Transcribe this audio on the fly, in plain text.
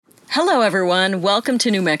Hello, everyone. Welcome to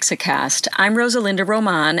New Mexicast. I'm Rosalinda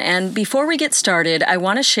Roman, and before we get started, I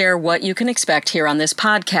want to share what you can expect here on this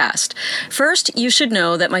podcast. First, you should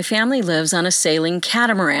know that my family lives on a sailing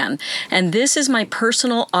catamaran, and this is my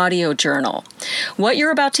personal audio journal. What you're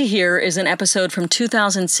about to hear is an episode from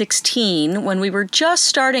 2016 when we were just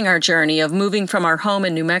starting our journey of moving from our home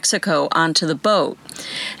in New Mexico onto the boat.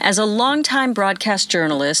 As a longtime broadcast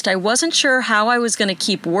journalist, I wasn't sure how I was going to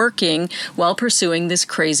keep working while pursuing this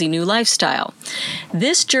crazy new lifestyle.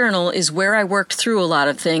 This journal is where I worked through a lot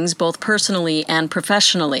of things, both personally and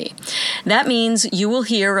professionally. That means you will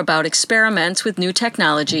hear about experiments with new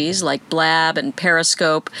technologies like Blab and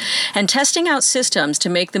Periscope, and testing out systems to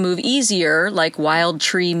make the move easier like Wild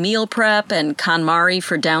Tree meal prep and KonMari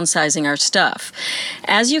for downsizing our stuff.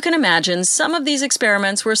 As you can imagine, some of these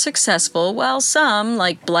experiments were successful, while some,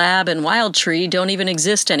 like Blab and Wild Tree, don't even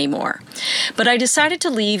exist anymore. But I decided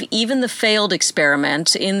to leave even the failed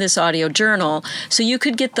experiment in this audio journal so you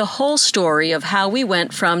could get the whole story of how we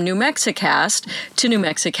went from New Mexicast to New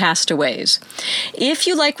Mexicastaways. If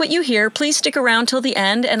you like what you hear, please stick around till the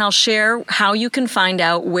end and I'll share how you can find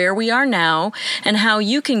out where we are now and how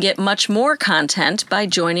you can get much more content by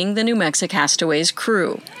joining the New Mexicastaways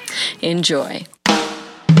crew. Enjoy.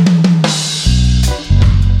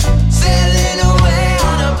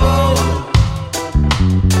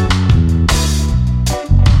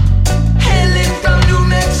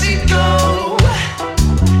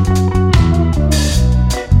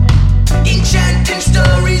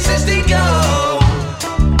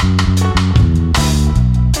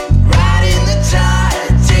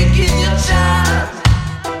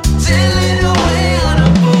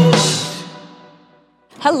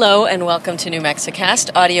 Hello and welcome to New Mexicast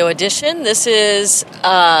Audio Edition. This is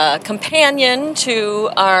a companion to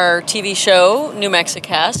our TV show, New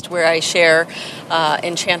Mexicast, where I share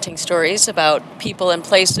enchanting stories about people and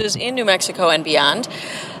places in New Mexico and beyond.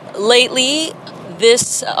 Lately,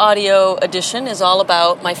 this audio edition is all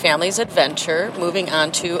about my family's adventure moving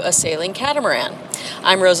onto a sailing catamaran.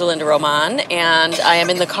 I'm Rosalinda Roman, and I am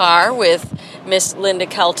in the car with Miss Linda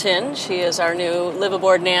Kelton. She is our new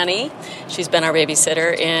live-aboard nanny. She's been our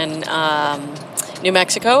babysitter in New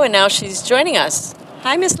Mexico, and now she's joining us.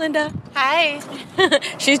 Hi, Miss Linda. Hi.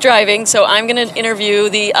 She's driving, so I'm going to interview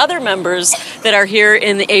the other members that are here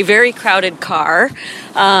in a very crowded car.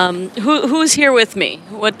 Who's here with me?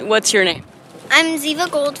 What's your name? I'm Ziva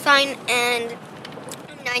Goldfein, and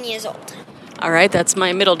I'm 9 years old. All right, that's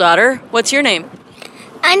my middle daughter. What's your name?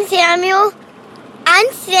 I'm Samuel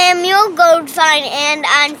Goldfein, and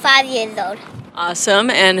I'm 5 years old. Awesome.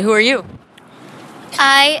 And who are you?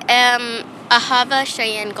 I am Ahava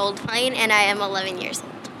Cheyenne Goldfein, and I am 11 years old.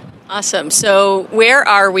 Awesome. So where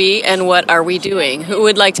are we and what are we doing? Who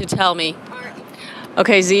would like to tell me?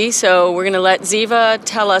 Okay, Z, so we're going to let Ziva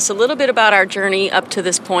tell us a little bit about our journey up to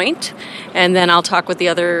this point, and then I'll talk with the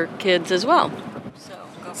other kids as well.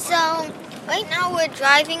 So right now we're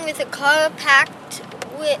driving with a car packed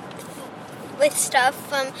with stuff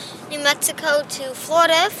from New Mexico to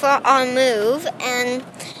Florida for our move, and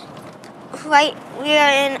we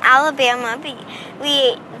are in Alabama.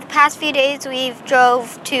 The past few days we've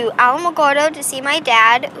drove to Alamogordo to see my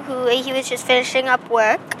dad, who he was just finishing up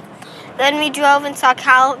work. Then we drove and saw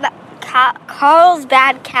Carlsbad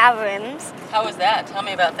Caverns. How was that? Tell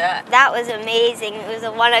me about that. That was amazing. It was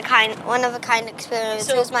a one of a kind experience.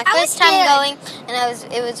 So it was my first time going, and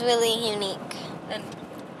it was really unique. And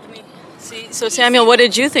so Samuel, what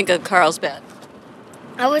did you think of Carlsbad?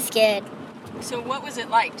 I was scared. So what was it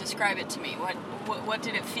like? Describe it to me. What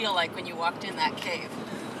did it feel like when you walked in that cave?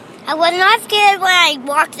 I was not scared when I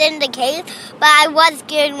walked in the cave, but I was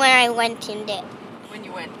scared when I went in it. When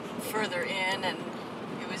you went further in and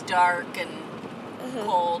it was dark and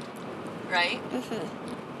cold, right?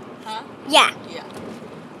 Mm-hmm. Huh? Yeah. Yeah.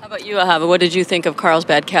 How about you, Ahava? What did you think of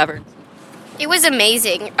Carlsbad Caverns? It was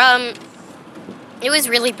amazing. It was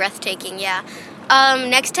really breathtaking, yeah.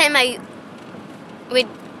 Next time I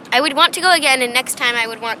would want to go again, and next time I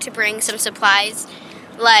would want to bring some supplies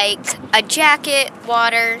like a jacket,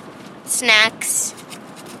 water, snacks,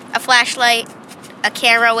 a flashlight, a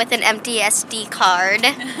camera with an empty SD card,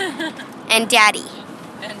 and Daddy.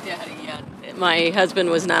 And Daddy, yeah. My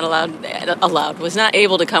husband was not was not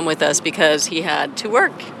able to come with us because he had to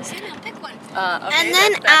work. Pick one. Okay, and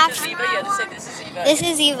then after Ziva. You had to say this is Ziva. This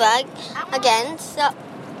is Eva again. So,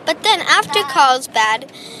 but then after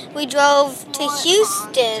Carlsbad, we drove to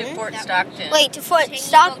Houston. To Fort Stockton. Wait, to Fort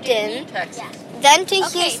Stockton. Texas. Then to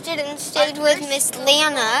Houston and stayed with Miss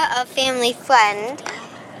Lana, a family friend.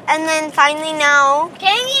 And then finally now,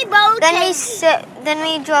 Tangy boat. then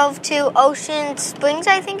we drove to Ocean Springs,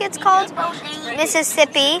 I think it's called,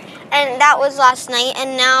 Mississippi, and that was last night.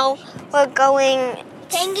 And now we're going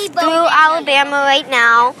through Alabama right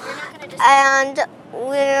now, and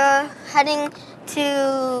we're heading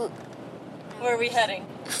to Where are we heading?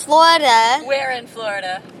 Florida. Where in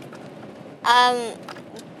Florida?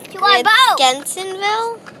 To our boat.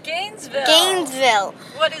 Gainesville. Gainesville.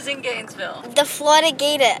 What is in Gainesville? The Florida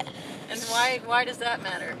Gator. And why does that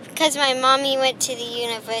matter? Because my mommy went to the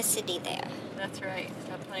university there. That's right.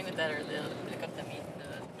 Stop playing with that or they'll pick up the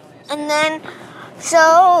noise. And then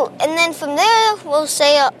from there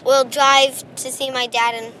we'll drive to see my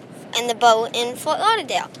dad and the boat in Fort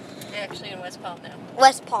Lauderdale. They're actually in West Palm now.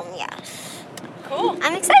 West Palm, yeah. Cool.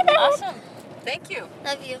 I'm excited. Awesome. Thank you.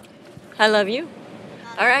 Love you. I love you.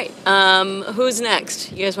 All right. Who's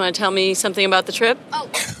next? You guys want to tell me something about the trip? Oh,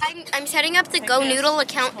 I'm setting up the Go Noodle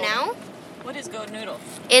account now. What is Go Noodle?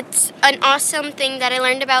 It's an awesome thing that I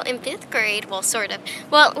learned about in 5th grade. Well, sort of.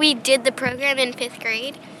 Well, we did the program in 5th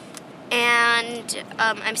grade, and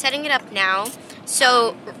I'm setting it up now.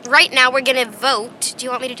 So right now we're going to vote. Do you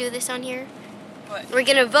want me to do this on here? What? We're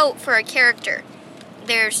going to vote for a character.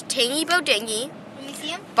 There's Tangy Bodengi, Let me see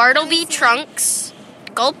him. Bartleby Trunks,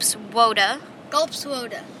 Gulps Woda, Gulps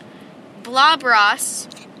Woda. Blob Ross,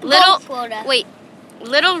 Little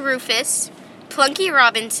Rufus, Plunky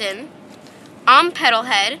Robinson,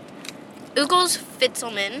 Petalhead, Oogles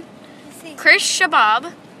Fitzelman, Chris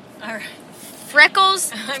Shabab, All right.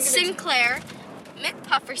 Freckles Sinclair, Mick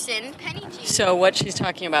Pufferson, Penny G. So what she's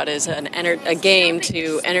talking about is a game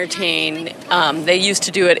to entertain. They used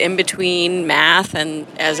to do it in between math and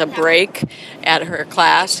as a break at her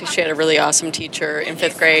class. She had a really awesome teacher in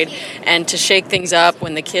 5th grade. And to shake things up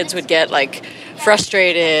when the kids would get like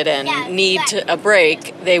frustrated and need a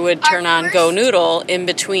break, they would turn on Go Noodle in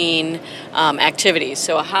between activities.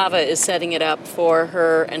 So Ahava is setting it up for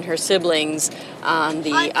her and her siblings on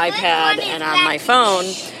the iPad and on my phone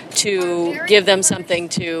to give them something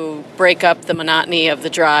to break up the monotony of the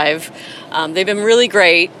drive. They've been really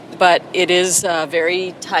great, but it is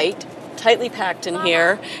very tightly packed in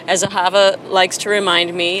here. As Ahava likes to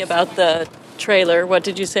remind me about the trailer. What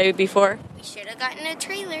did you say before? We should have gotten a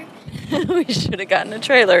trailer. We should have gotten a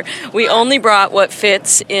trailer. We only brought what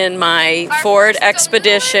fits in my Ford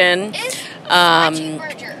Expedition,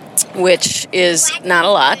 which is not a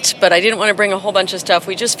lot, but I didn't want to bring a whole bunch of stuff.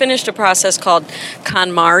 We just finished a process called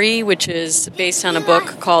KonMari, which is based on a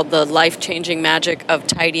book called The Life-Changing Magic of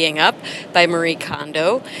Tidying Up by Marie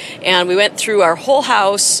Kondo. And we went through our whole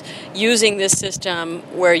house using this system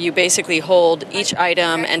where you basically hold each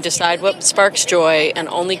item and decide what sparks joy and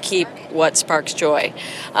only keep what sparks joy.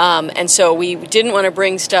 And so we didn't want to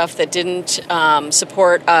bring stuff that didn't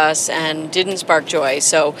support us and didn't spark joy.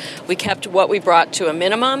 So we kept what we brought to a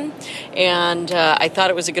minimum. And I thought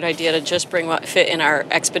it was a good idea to just bring what fit in our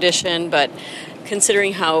expedition, but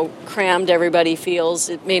considering how crammed everybody feels,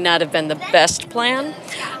 it may not have been the best plan.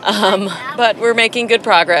 But we're making good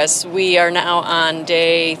progress. We are now on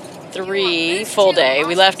day 3, full day.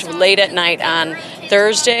 We left late at night on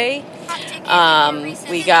Thursday. On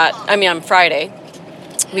Friday.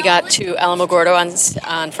 We got to Alamogordo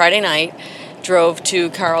on Friday night, drove to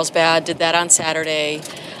Carlsbad, did that on Saturday.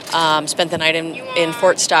 Spent the night in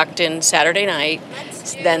Fort Stockton Saturday night.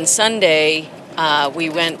 Then Sunday, we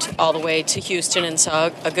went all the way to Houston and saw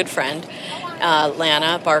a good friend,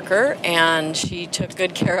 Lana Barker, and she took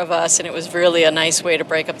good care of us, and it was really a nice way to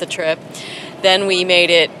break up the trip. Then we made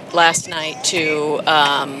it last night to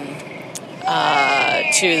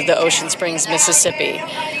the Ocean Springs, Mississippi.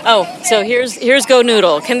 Oh, so here's Go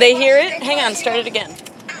Noodle. Can they hear it? Hang on, start it again.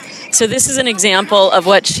 So this is an example of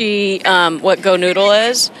what Go Noodle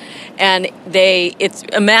is, and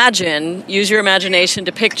use your imagination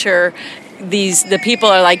to picture the people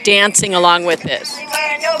are like dancing along with this.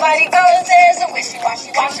 Nobody goes, there's a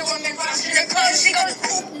wishy-washy woman washing her clothes. She goes,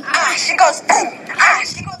 boom, she goes, boom,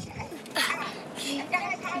 she goes.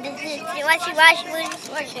 Washy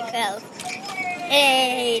washing clothes.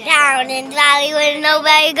 Hey, down in the valley where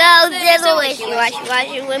nobody goes, there's a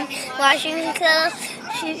wishy-washy woman washing clothes.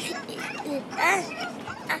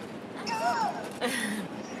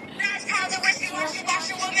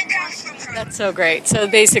 That's so great. So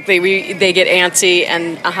basically, they get antsy,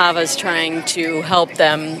 and Ahava's trying to help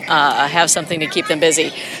them have something to keep them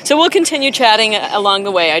busy. So we'll continue chatting along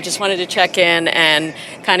the way. I just wanted to check in and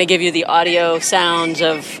kind of give you the audio sounds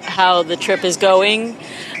of how the trip is going.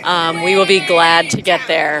 We will be glad to get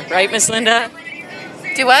there. Right, Miss Linda?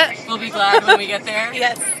 Do what? We'll be glad when we get there?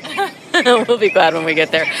 Yes. We'll be glad when we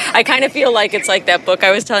get there. I kind of feel like it's like that book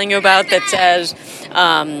I was telling you about that says,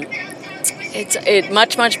 it's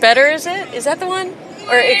much, much better, is it? Is that the one?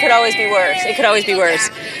 Or it could always be worse. It could always be worse.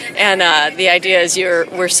 And the idea is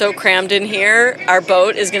we're so crammed in here, our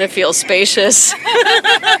boat is going to feel spacious.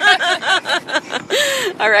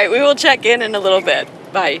 All right, we will check in a little bit.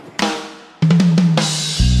 Bye.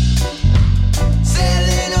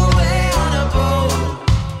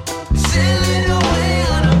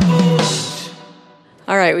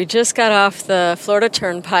 All right, we just got off the Florida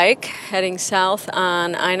Turnpike, heading south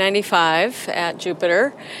on I-95 at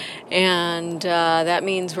Jupiter, and that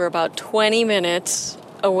means we're about 20 minutes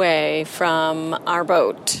away from our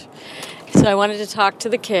boat. So I wanted to talk to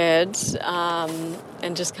the kids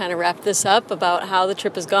and just kind of wrap this up about how the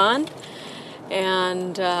trip has gone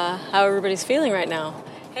and how everybody's feeling right now.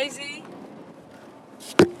 Hey, Z.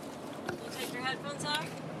 Can you take your headphones off?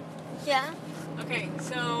 Yeah. Okay,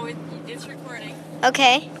 so it's recording.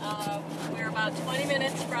 Okay. We're about 20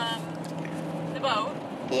 minutes from the boat,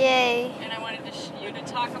 Yay. and I wanted you to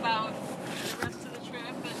talk about the rest of the trip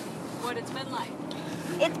and what it's been like.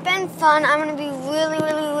 It's been fun. I'm going to be really,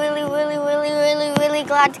 really, really, really, really, really, really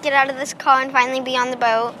glad to get out of this car and finally be on the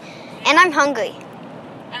boat. And I'm hungry.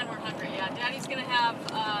 And we're hungry, yeah. Daddy's going to have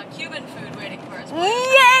Cuban food waiting for us.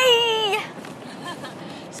 Yay!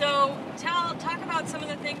 So talk about some of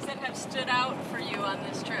the things that have stood out for you on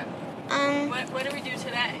this trip. What did we do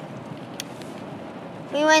today?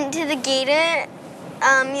 We went to the Gator,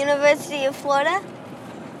 University of Florida.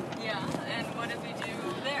 Yeah, and what did we do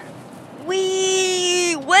there?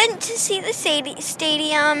 We went to see the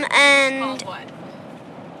stadium and... Called what?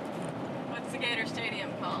 What's the Gator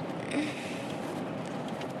Stadium called?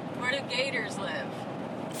 Where do gators live?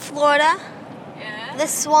 Florida. Yeah? The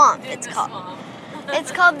Swamp, In it's the called. Swamp.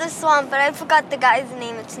 It's called The Swamp, but I forgot the guy's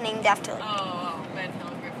name. It's named after Ben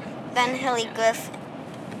Hill Griffin. Ben Hilly Griffin.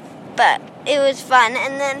 But it was fun.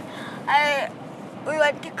 And then we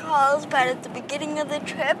went to Carlsbad at the beginning of the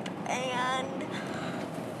trip, and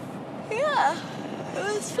yeah, it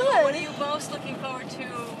was fun. What are you most looking forward to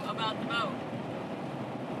about the boat?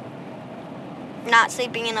 Not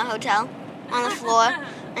sleeping in a hotel on the floor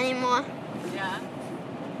anymore. Yeah?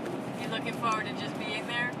 You looking forward to just being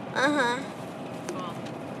there? Uh-huh. Cool.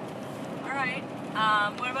 All right.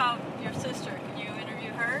 What about your sister? Can you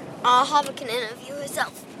interview her? Ahava can interview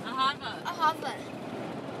herself. Ahava. Ahava.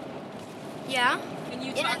 Yeah? Can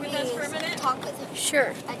you talk with us for a minute? Talk with her.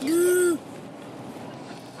 Sure.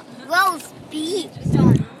 Roast beef.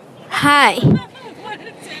 Hi. What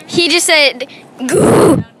did Sam He just said,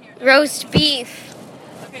 goo, roast beef.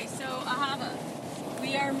 Okay, so Ahava,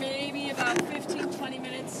 we are maybe about 15-20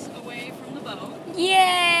 minutes away from the boat,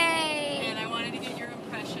 Yay! and I wanted to get your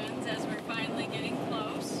impressions as we're finally getting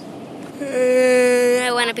close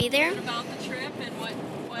I want to be there. about the trip and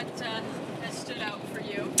what has stood out for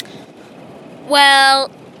you.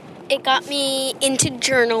 Well, it got me into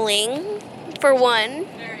journaling, for one.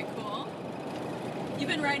 Very cool. You've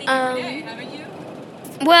been writing every day, haven't you?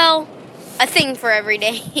 Well, a thing for every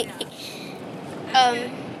day. That's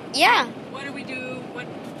good. Yeah. What do we do?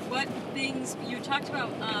 What things you talked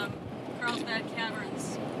about? Carlsbad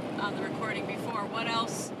Caverns on the recording before. What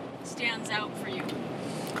else stands out for you?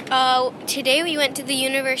 Today we went to the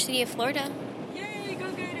University of Florida Yay,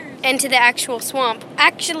 go Gators! and to the actual swamp.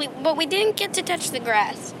 Actually, but we didn't get to touch the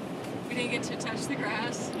grass. We didn't get to touch the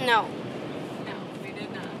grass. No. No, we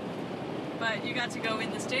did not. But you got to go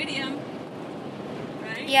in the stadium,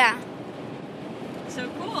 right? Yeah. So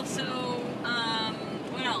cool. So,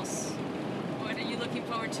 what else? What are you looking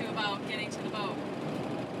forward to about getting to the boat?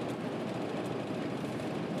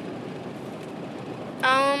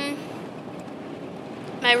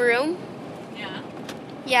 My room? Yeah.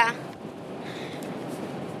 Yeah.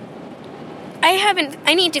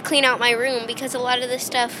 I need to clean out my room because a lot of the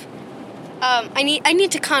stuff, I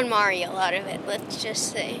need to KonMari a lot of it, let's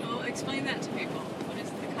just say. Well, explain that to people. What is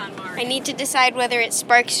the KonMari? I need to decide whether it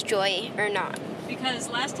sparks joy or not. Because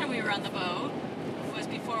last time we were on the boat was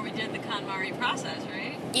before we did the KonMari process,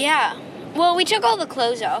 right? Yeah. Well, we took all the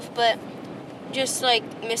clothes off, but just like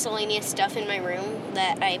miscellaneous stuff in my room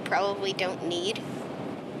that I probably don't need.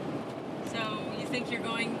 So you think you're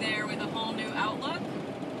going there with a whole new outlook?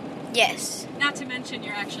 Yes. Not to mention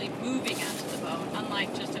you're actually moving onto the boat,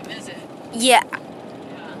 unlike just a visit. Yeah.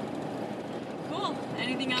 Yeah. Cool.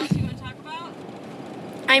 Anything else you want to talk about?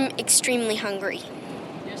 I'm extremely hungry.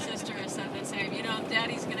 Your sister has said the same. You know,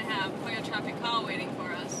 Daddy's going to have Pollo Tropical waiting for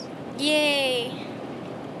us. Yay.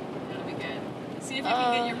 That'll be good. See if you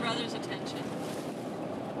can get your brother's attention.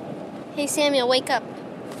 Hey, Samuel, wake up.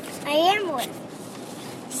 I am one. Can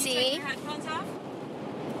you See? take your headphones off?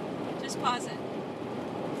 just pause it.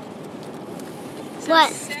 So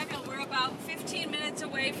What? Samuel, we're about 15 minutes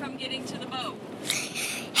away from getting to the boat.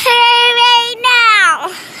 Hooray now!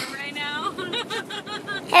 Right now?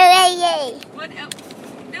 Hooray! What? No,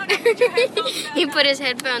 put your headphones back He on. put his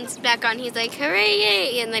headphones back on. He's like, hooray,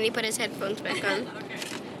 yay! And then he put his headphones back on.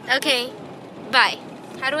 Okay. Okay, bye.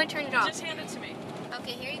 How do I turn it off? Just hand it to me.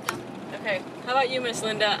 Okay, here you go. Okay. How about you, Miss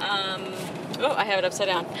Linda? Oh, I have it upside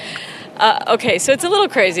down. Okay, so it's a little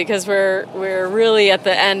crazy because we're really at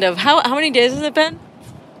the end of how many days has it been?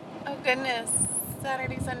 Oh goodness.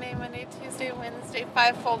 Saturday, Sunday, Monday, Tuesday, Wednesday,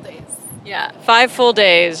 5 full days. Yeah, 5 full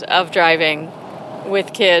days of driving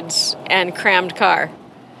with kids and crammed car.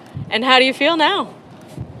 And how do you feel now?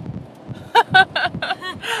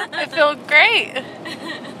 I feel great.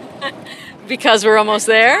 Because we're almost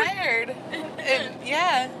there? Tired. And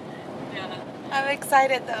yeah, Yeah. I'm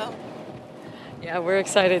excited though. Yeah, we're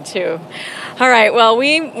excited too. All right, well,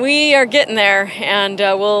 we are getting there, and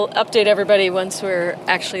we'll update everybody once we're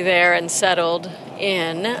actually there and settled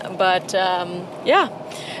in. But yeah,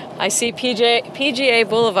 I see PGA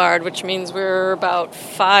Boulevard, which means we're about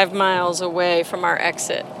 5 miles away from our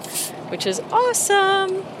exit, which is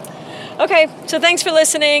awesome. Okay, so thanks for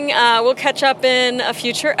listening. We'll catch up in a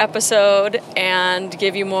future episode and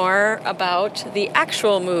give you more about the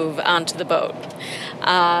actual move onto the boat.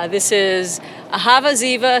 This is Ahava,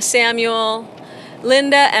 Ziva, Samuel,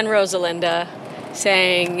 Linda, and Rosalinda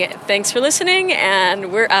saying thanks for listening, and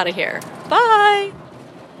we're out of here. Bye.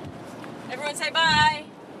 Everyone say bye.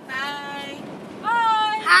 Bye.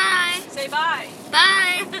 Bye. Hi. Say bye.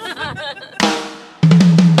 Bye.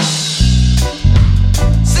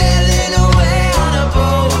 Sailing away on a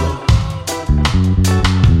boat,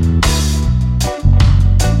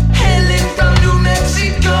 hailing from New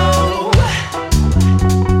Mexico,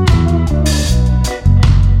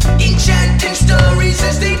 enchanting stories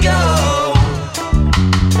as they go,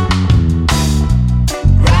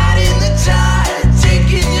 riding the tide,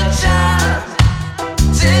 taking your time,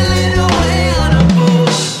 sailing away on a boat.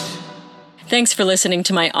 Thanks for listening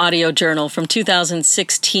to my audio journal from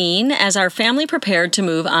 2016 as our family prepared to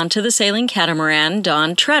move onto the sailing catamaran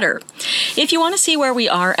Dawn Treader. If you want to see where we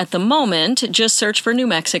are at the moment, just search for New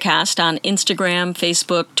Mexicast on Instagram,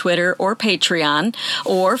 Facebook, Twitter, or Patreon,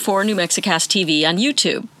 or for New Mexicast TV on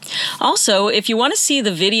YouTube. Also, if you want to see the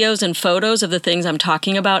videos and photos of the things I'm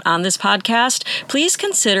talking about on this podcast, please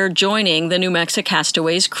consider joining the New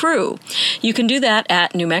Mexicastaways crew. You can do that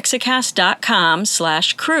at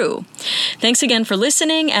newmexicast.com/crew. Thanks again for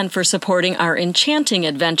listening and for supporting our enchanting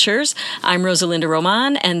adventures. I'm Rosalinda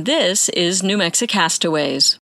Roman, and this is New Mexicastaways.